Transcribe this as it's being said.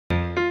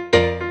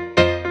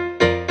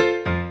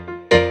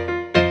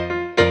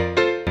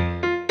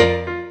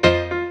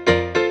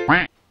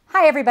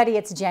everybody,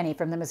 it's Jenny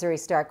from the Missouri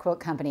Star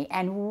Quilt Company,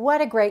 and what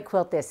a great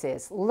quilt this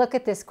is. Look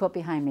at this quilt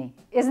behind me.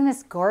 Isn't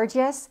this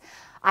gorgeous?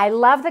 I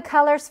love the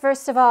colors,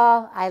 first of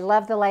all. I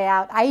love the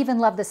layout. I even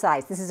love the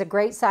size. This is a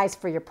great size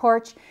for your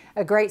porch,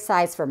 a great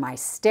size for my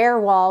stair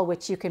wall,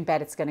 which you can bet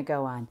it's going to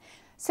go on.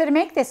 So to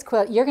make this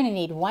quilt, you're going to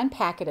need one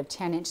packet of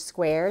 10-inch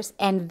squares,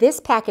 and this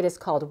packet is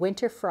called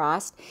Winter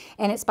Frost,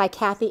 and it's by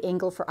Kathy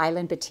Engle for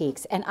Island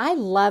Batiks. And I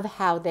love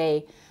how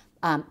they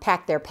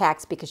pack their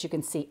packs because you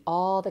can see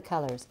all the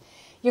colors.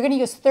 You're going to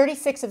use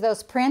 36 of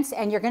those prints,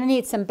 and you're going to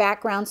need some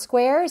background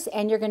squares,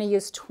 and you're going to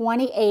use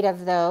 28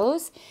 of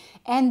those.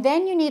 And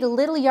then you need a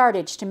little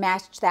yardage to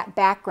match that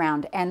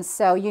background, and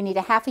so you need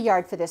a ½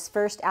 yard for this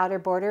first outer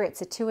border.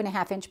 It's a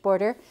 2.5-inch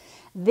border.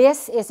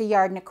 This is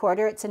 1.25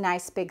 yards. It's a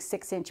nice big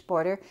 6-inch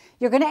border.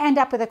 You're going to end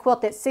up with a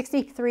quilt that's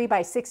 63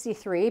 by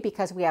 63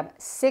 because we have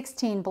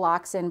 16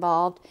 blocks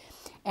involved.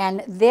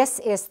 And this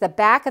is the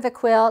back of the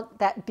quilt.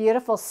 That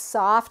beautiful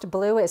soft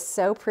blue is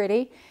so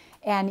pretty.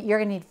 And you're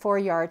going to need 4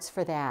 yards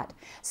for that.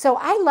 So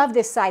I love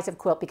this size of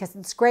quilt because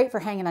it's great for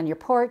hanging on your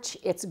porch.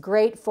 It's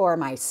great for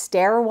my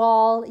stair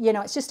wall. You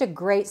know, it's just a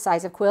great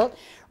size of quilt.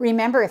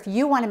 Remember, if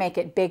you want to make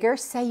it bigger,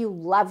 say you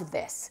love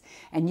this,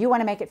 and you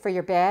want to make it for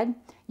your bed,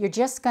 you're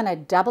just going to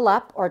double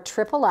up or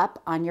triple up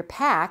on your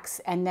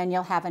packs, and then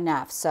you'll have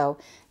enough. So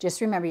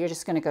just remember, you're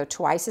just going to go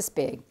twice as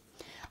big.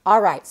 All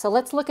right, so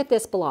let's look at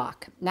this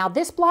block. Now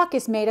this block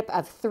is made up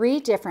of 3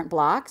 different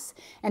blocks,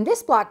 and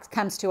this block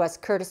comes to us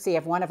courtesy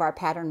of one of our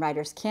pattern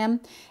writers, Kim,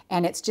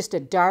 and it's just a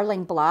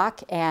darling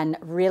block and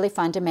really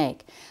fun to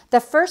make. The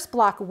first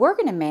block we're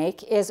going to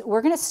make is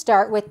we're going to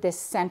start with this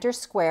center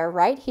square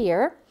right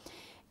here,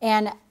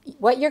 and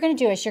what you're going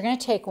to do is you're going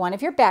to take one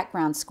of your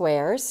background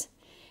squares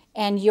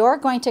and you're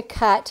going to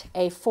cut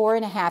a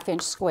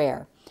 4.5-inch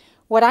square.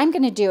 What I'm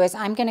going to do is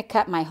I'm going to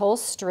cut my whole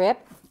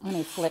strip. Let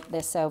me flip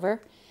this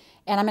over.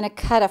 And I'm going to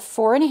cut a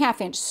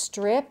 4.5-inch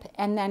strip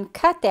and then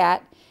cut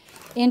that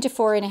into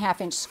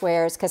 4.5-inch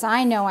squares because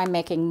I know I'm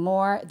making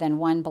more than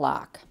one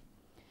block.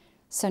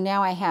 So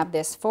now I have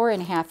this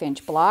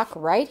 4.5-inch block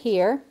right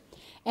here.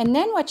 And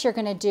then what you're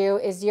going to do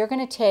is you're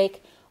going to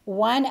take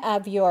one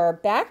of your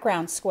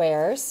background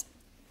squares,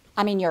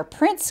 your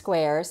print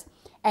squares,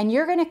 and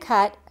you're going to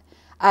cut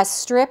a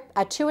strip,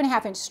 a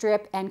 2.5-inch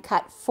strip, and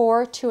cut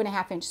 4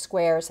 2.5-inch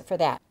squares for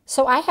that.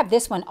 So I have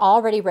this one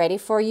already ready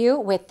for you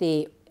with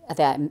the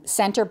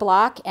center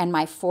block and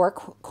my 4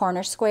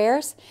 corner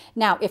squares.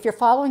 Now, if you're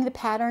following the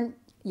pattern,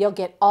 you'll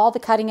get all the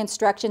cutting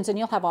instructions and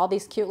you'll have all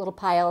these cute little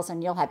piles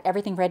and you'll have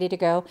everything ready to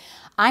go.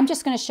 I'm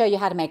just going to show you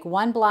how to make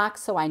one block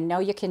so I know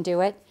you can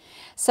do it.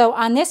 So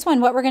on this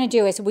one, what we're going to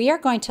do is we are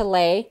going to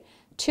lay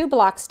 2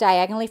 blocks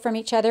diagonally from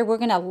each other. We're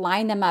going to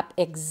line them up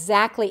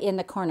exactly in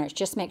the corners.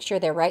 Just make sure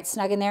they're right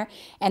snug in there.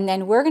 And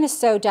then we're going to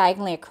sew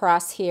diagonally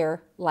across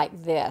here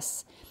like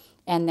this.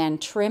 And then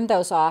trim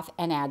those off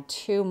and add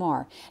 2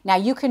 more. Now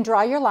you can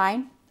draw your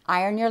line,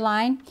 iron your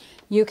line.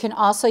 You can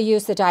also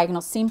use the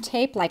diagonal seam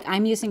tape like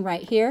I'm using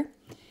right here.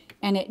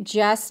 And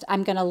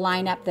I'm going to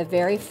line up the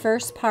very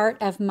first part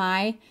of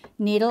my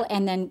needle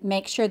and then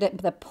make sure that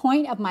the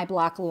point of my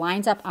block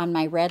lines up on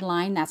my red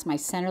line. That's my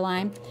center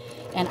line.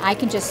 And I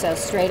can just sew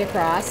straight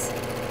across.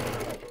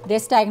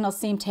 This diagonal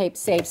seam tape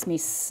saves me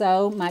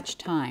so much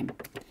time.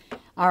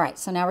 All right,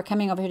 so now we're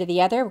coming over here to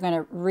the other. We're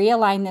going to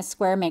realign this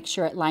square, make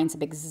sure it lines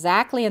up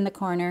exactly in the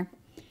corner,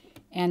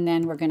 and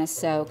then we're going to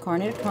sew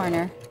corner to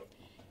corner.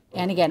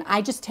 And again,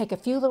 I just take a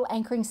few little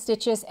anchoring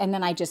stitches, and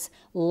then I just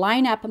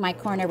line up my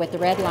corner with the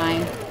red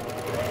line,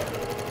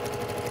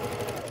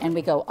 and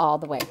we go all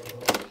the way.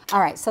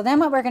 All right, so then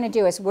what we're going to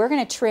do is we're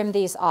going to trim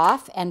these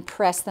off and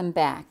press them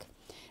back.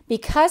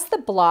 Because the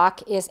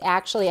block is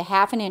actually a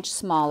 ½ inch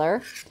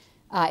smaller,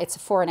 it's a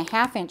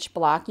 4.5-inch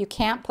block. You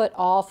can't put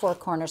all 4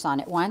 corners on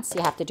at once.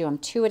 You have to do them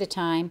 2 at a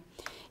time,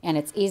 and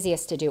it's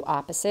easiest to do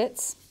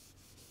opposites.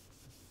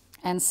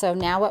 And so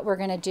now what we're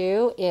going to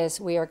do is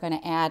we are going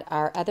to add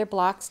our other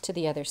blocks to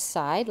the other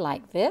side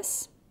like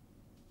this.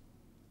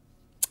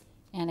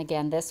 And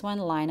again, this one,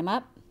 line them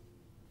up.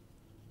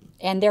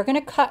 And they're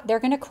going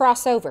to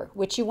cross over,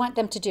 which you want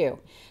them to do.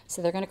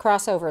 So they're going to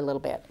cross over a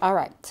little bit. All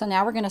right, so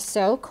now we're going to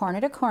sew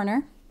corner to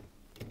corner.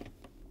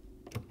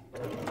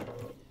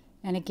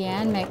 And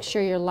again, make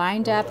sure you're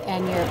lined up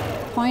and your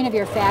point of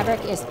your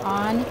fabric is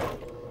on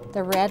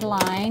the red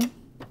line.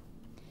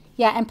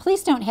 Yeah, and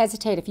please don't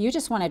hesitate. If you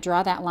just want to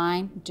draw that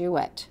line, do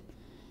it.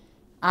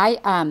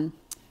 I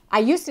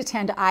used to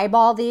tend to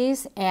eyeball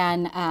these,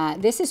 and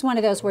this is one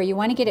of those where you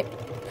want to get it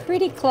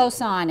pretty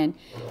close on, and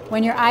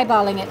when you're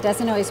eyeballing it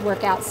doesn't always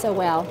work out so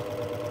well.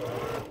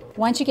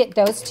 Once you get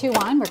those 2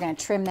 on, we're going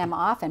to trim them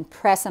off and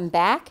press them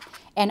back,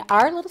 and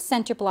our little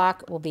center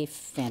block will be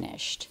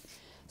finished.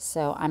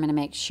 So I'm going to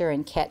make sure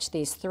and catch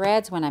these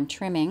threads when I'm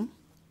trimming.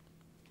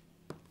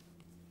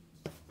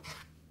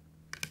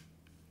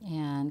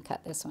 And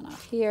cut this one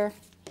off here.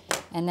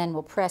 And then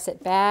we'll press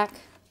it back.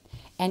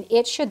 And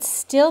it should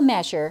still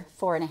measure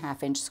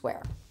 4.5-inch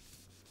square.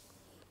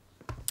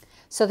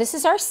 So this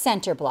is our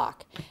center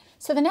block.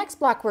 So the next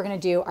block we're going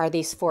to do are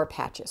these 4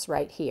 patches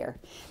right here.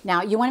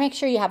 Now you want to make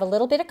sure you have a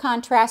little bit of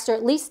contrast, or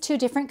at least 2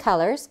 different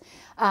colors.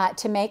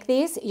 To make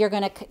these, you're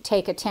going to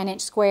take a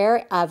 10-inch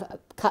square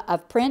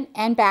of print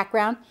and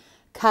background,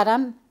 cut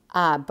them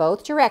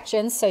both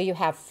directions so you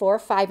have 4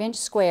 5-inch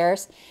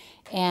squares,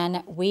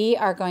 and we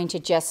are going to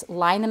just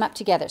line them up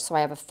together. So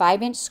I have a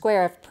 5-inch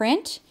square of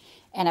print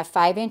and a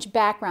 5-inch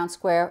background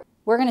square.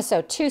 We're going to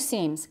sew 2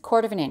 seams,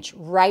 1/4 inch,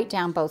 right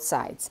down both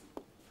sides.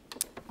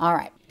 All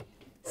right.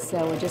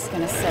 So we're just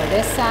going to sew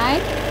this side,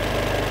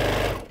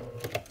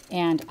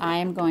 and I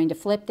am going to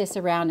flip this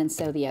around and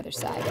sew the other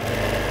side.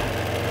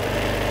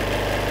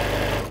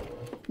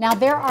 Now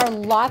there are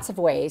lots of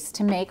ways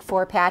to make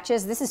 4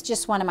 patches. This is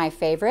just one of my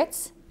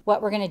favorites.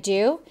 What we're going to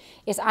do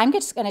is I'm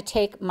just going to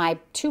take my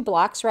 2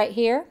 blocks right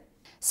here.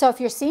 So if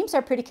your seams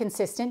are pretty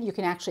consistent, you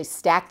can actually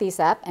stack these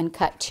up and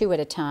cut 2 at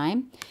a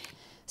time.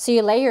 So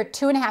you lay your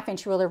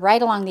 2.5-inch ruler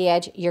right along the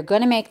edge. You're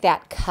going to make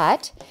that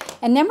cut,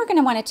 and then we're going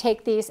to want to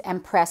take these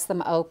and press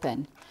them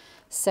open.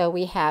 So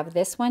we have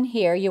this one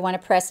here. You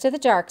want to press to the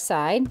dark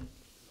side,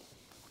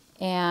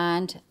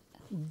 and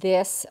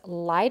this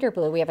lighter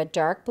blue. We have a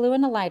dark blue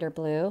and a lighter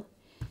blue,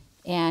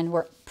 and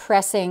we're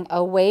pressing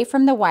away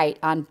from the white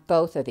on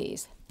both of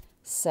these.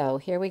 So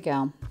here we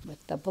go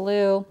with the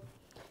blue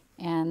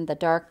and the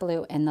dark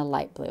blue and the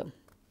light blue.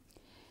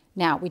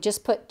 Now, we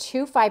just put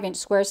 2 5-inch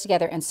squares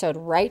together and sewed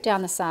right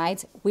down the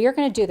sides. We are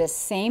going to do the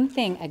same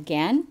thing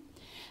again,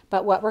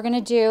 but what we're going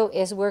to do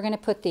is we're going to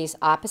put these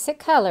opposite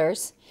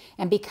colors,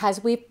 and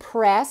because we've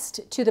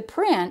pressed to the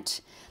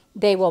print,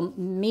 they will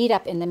meet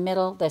up in the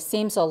middle. The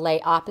seams will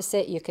lay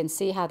opposite. You can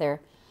see how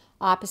they're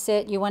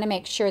opposite. You want to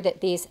make sure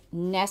that these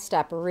nest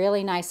up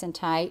really nice and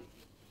tight,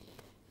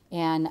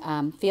 and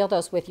feel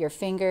those with your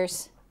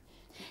fingers.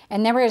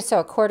 And then we're going to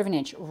sew 1/4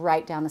 inch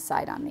right down the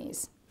side on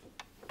these.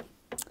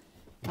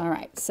 All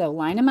right, so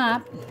line them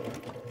up,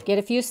 get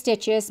a few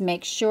stitches,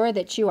 make sure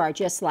that you are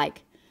just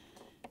like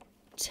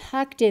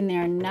tucked in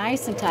there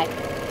nice and tight.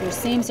 Your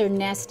seams are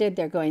nested,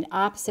 they're going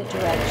opposite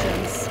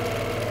directions.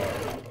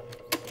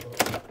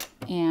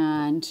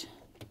 And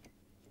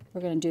we're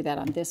going to do that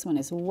on this one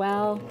as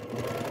well.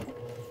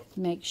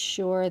 Make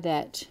sure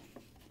that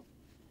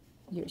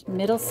your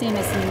middle seam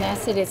is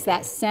nested. It's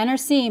that center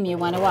seam you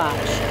want to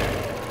watch.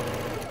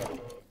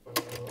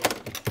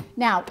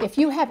 Now, if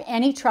you have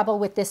any trouble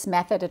with this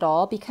method at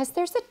all, because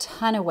there's a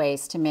ton of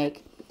ways to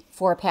make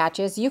 4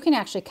 patches, you can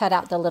actually cut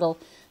out the little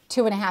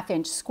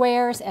 2.5-inch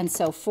squares and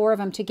sew 4 of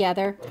them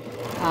together.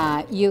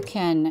 You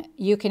can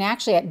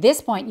actually, at this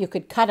point, you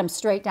could cut them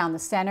straight down the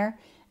center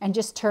and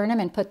just turn them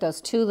and put those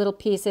 2 little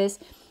pieces.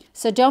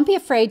 So don't be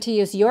afraid to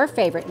use your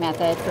favorite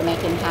method for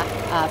making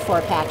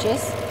 4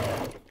 patches.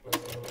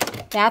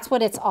 That's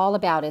what it's all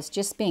about, is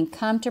just being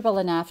comfortable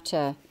enough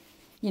to,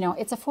 you know,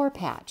 it's a 4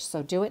 patch,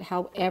 so do it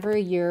however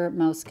you're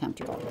most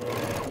comfortable.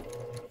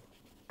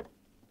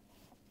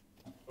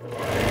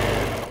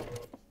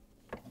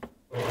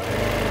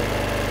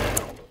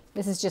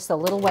 This is just a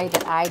little way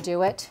that I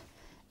do it.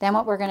 Then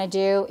what we're going to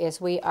do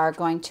is we are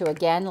going to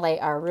again lay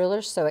our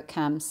rulers so it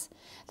comes,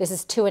 this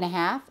is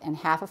 2.5 and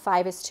half of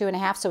 5 is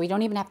 2.5, so we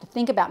don't even have to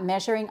think about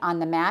measuring on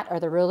the mat or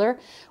the ruler.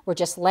 We're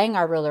just laying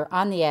our ruler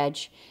on the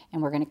edge,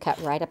 and we're going to cut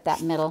right up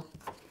that middle.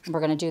 And we're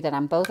going to do that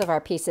on both of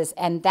our pieces,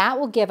 and that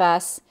will give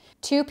us,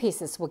 2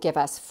 pieces will give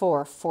us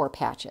 4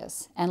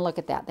 patches. And look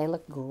at that, they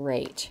look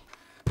great.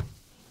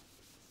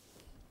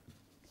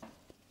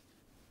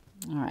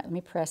 All right, let me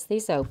press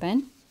these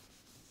open,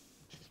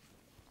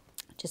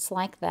 just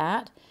like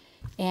that.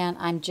 And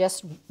I'm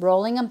just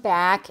rolling them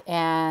back,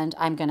 and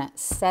I'm going to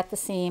set the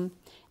seam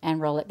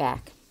and roll it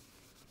back.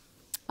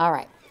 All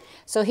right,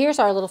 so here's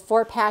our little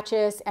 4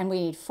 patches, and we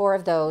need 4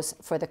 of those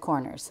for the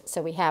corners.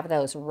 So we have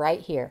those right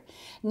here.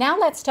 Now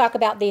let's talk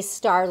about these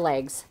star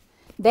legs.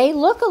 They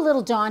look a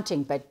little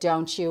daunting, but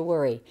don't you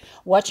worry.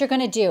 What you're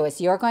going to do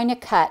is you're going to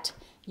cut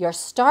your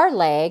star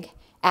leg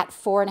at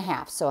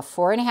 4.5, so a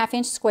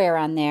 4.5-inch square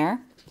on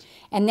there.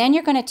 And then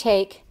you're going to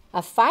take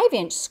a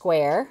 5-inch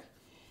square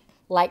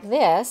like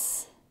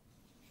this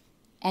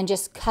and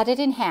just cut it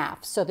in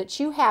half so that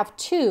you have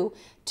 2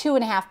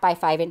 2.5 by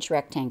 5-inch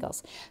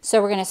rectangles.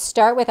 So we're going to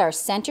start with our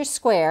center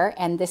square,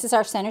 and this is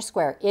our center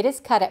square. It is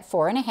cut at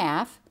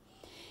 4.5.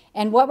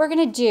 And what we're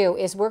going to do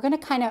is we're going to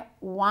kind of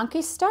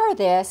wonky star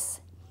this,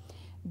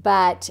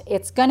 but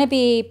it's going to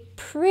be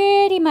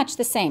pretty much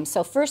the same.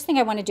 So first thing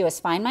I want to do is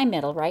find my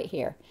middle right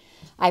here.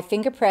 I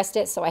finger pressed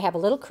it so I have a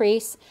little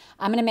crease.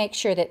 I'm going to make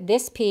sure that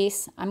this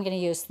piece, I'm going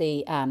to use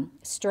the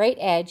straight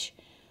edge,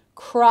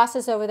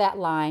 crosses over that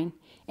line,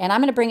 and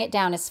I'm going to bring it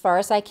down as far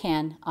as I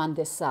can on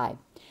this side.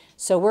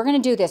 So we're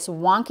going to do this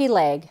wonky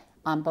leg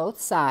on both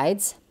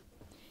sides,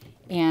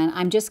 and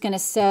I'm just going to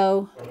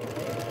sew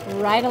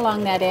right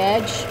along that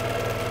edge.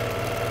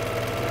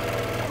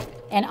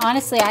 And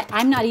honestly,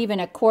 I'm not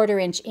even a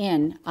 1/4 inch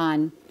in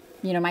on,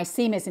 you know, my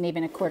seam isn't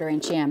even a 1/4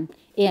 inch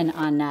in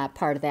on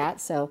part of that,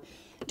 so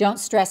don't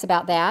stress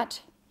about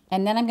that.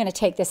 And then I'm going to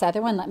take this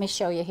other one. Let me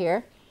show you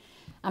here.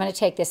 I'm going to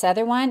take this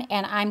other one,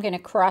 and I'm going to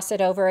cross it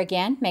over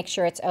again, make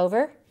sure it's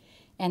over,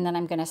 and then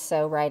I'm going to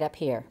sew right up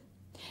here.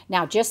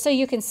 Now, just so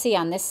you can see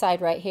on this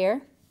side right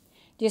here,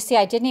 do you see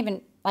I didn't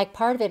even, like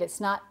part of it,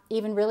 it's not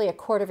even really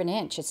 1/4 of an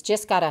inch. It's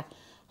just got to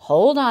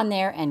hold on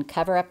there and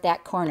cover up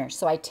that corner.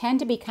 So I tend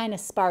to be kind of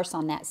sparse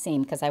on that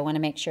seam because I want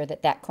to make sure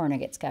that that corner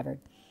gets covered.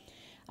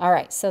 All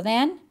right, so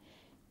then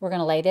we're going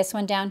to lay this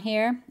one down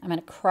here. I'm going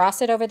to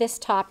cross it over this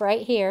top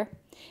right here,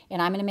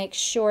 and I'm going to make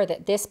sure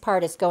that this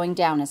part is going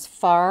down as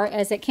far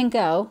as it can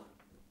go.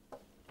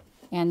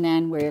 And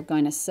then we're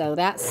going to sew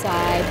that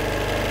side.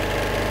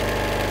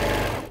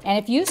 And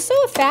if you sew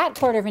a fat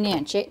 1/4 of an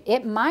inch,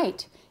 it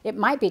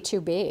might be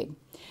too big.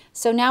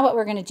 So now what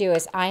we're going to do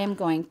is I am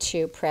going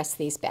to press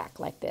these back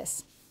like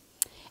this.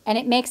 And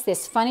it makes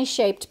this funny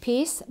shaped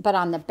piece, but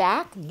on the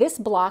back, this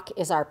block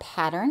is our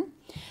pattern.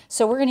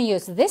 So we're going to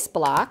use this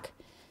block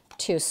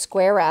to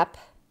square up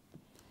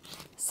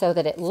so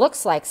that it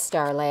looks like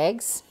star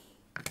legs.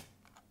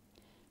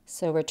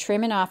 So we're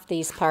trimming off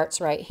these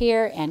parts right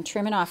here and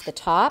trimming off the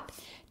top,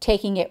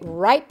 taking it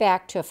right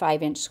back to a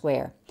 5-inch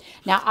square.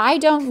 Now, I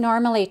don't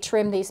normally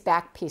trim these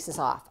back pieces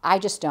off. I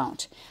just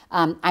don't.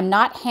 I'm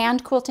not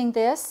hand quilting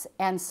this,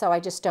 and so I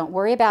just don't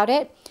worry about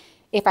it.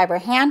 If I were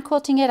hand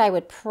quilting it, I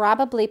would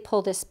probably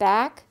pull this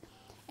back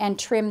and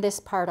trim this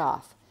part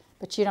off,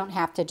 but you don't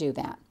have to do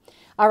that.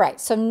 All right,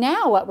 so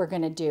now what we're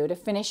going to do to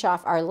finish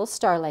off our little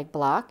star leg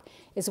block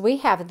is we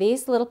have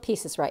these little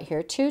pieces right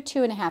here, 2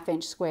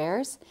 2.5-inch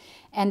squares,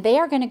 and they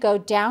are going to go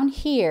down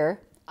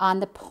here on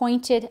the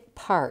pointed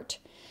part.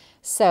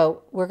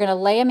 So we're going to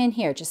lay them in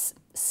here, just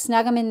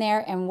snug them in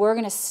there, and we're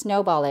going to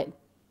snowball it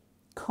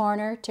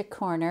corner to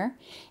corner.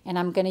 And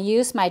I'm going to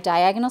use my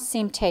diagonal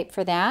seam tape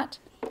for that.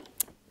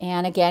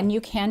 And again,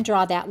 you can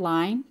draw that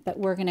line, but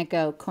we're going to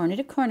go corner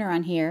to corner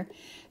on here.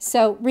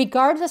 So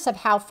regardless of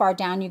how far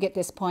down you get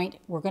this point,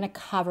 we're going to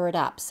cover it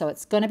up. So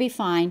it's going to be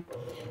fine.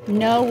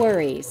 No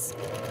worries.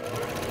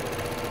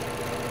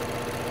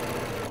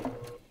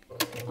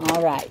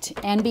 All right,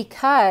 and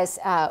because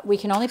we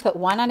can only put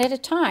one on at a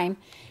time,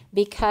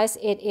 because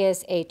it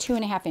is a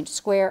 2.5-inch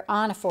square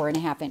on a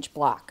 4.5-inch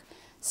block.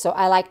 So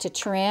I like to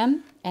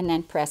trim and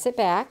then press it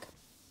back.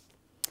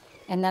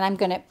 And then I'm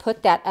going to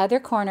put that other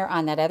corner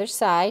on that other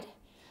side,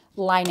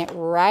 line it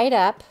right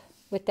up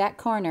with that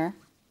corner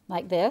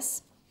like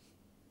this,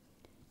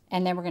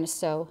 and then we're going to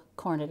sew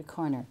corner to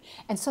corner.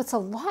 And so it's a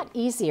lot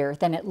easier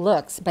than it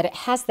looks, but it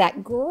has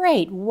that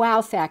great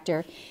wow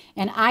factor,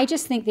 and I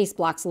just think these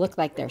blocks look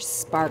like they're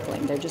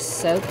sparkling. They're just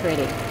so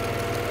pretty.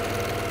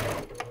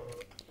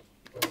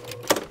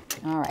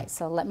 All right,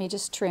 so let me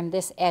just trim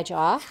this edge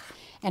off,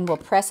 and we'll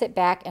press it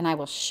back, and I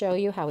will show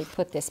you how we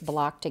put this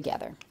block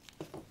together.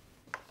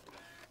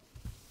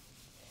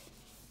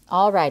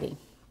 Alrighty,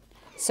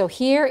 so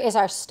here is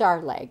our star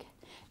leg.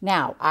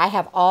 Now, I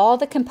have all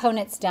the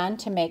components done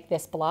to make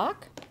this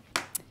block,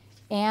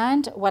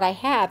 and what I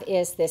have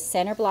is this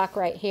center block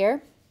right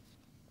here,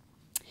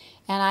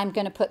 and I'm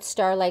going to put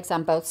star legs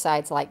on both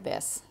sides like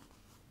this.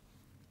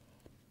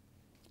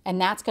 And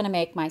that's going to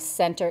make my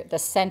center, the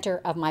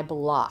center of my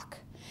block.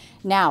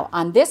 Now,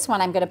 on this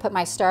one, I'm going to put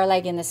my star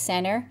leg in the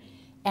center,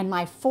 and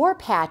my 4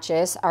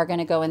 patches are going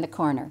to go in the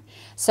corner.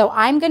 So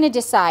I'm going to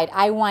decide,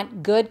 I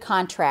want good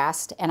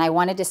contrast, and I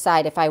want to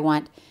decide if I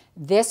want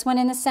this one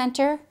in the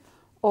center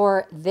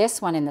or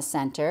this one in the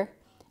center,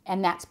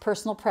 and that's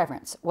personal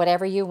preference,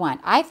 whatever you want.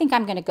 I think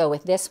I'm going to go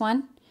with this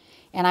one,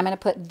 and I'm going to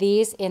put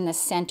these in the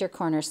center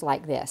corners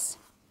like this,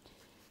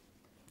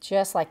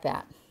 just like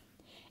that.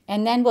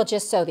 And then we'll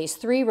just sew these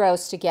 3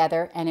 rows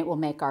together, and it will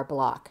make our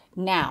block.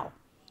 Now,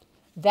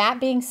 that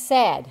being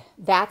said,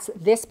 that's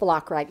this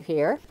block right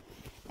here.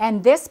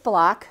 And this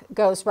block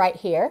goes right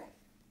here.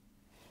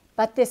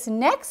 But this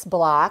next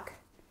block,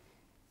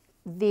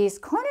 these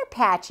corner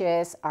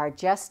patches are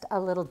just a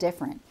little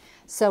different.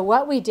 So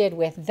what we did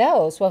with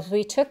those was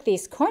we took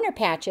these corner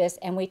patches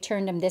and we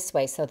turned them this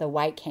way so the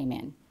white came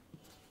in.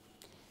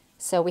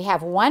 So we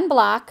have one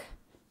block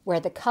where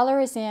the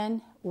color is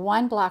in,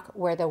 one block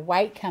where the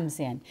white comes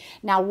in.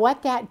 Now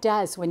what that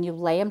does when you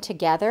lay them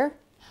together,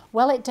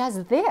 well, it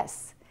does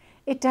this.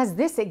 It does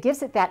this. It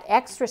gives it that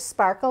extra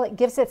sparkle. It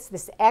gives it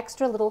this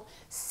extra little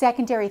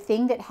secondary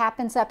thing that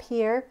happens up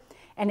here.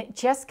 And it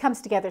just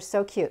comes together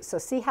so cute. So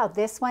see how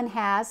this one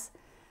has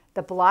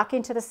the block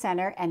into the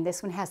center and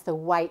this one has the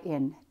white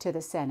into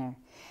the center.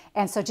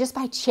 And so just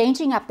by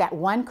changing up that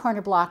one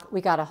corner block, we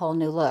got a whole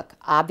new look.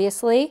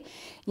 Obviously,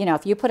 you know,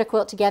 if you put a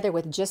quilt together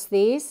with just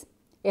these,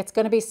 it's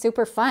going to be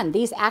super fun.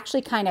 These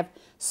actually kind of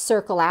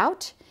circle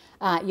out.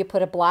 You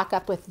put a block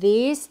up with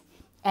these,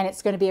 and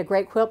it's going to be a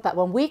great quilt, but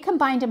when we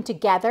combined them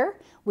together,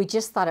 we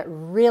just thought it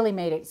really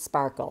made it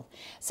sparkle.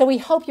 So we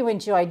hope you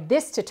enjoyed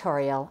this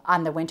tutorial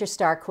on the Winter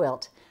Star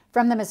Quilt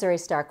from the Missouri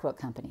Star Quilt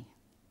Company.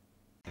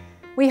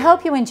 We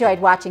hope you enjoyed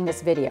watching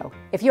this video.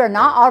 If you are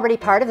not already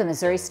part of the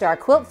Missouri Star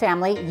Quilt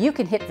family, you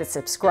can hit the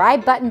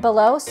subscribe button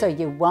below so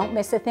you won't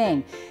miss a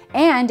thing.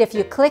 And if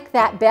you click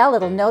that bell,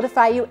 it'll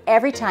notify you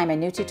every time a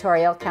new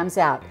tutorial comes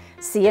out.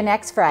 See you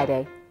next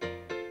Friday.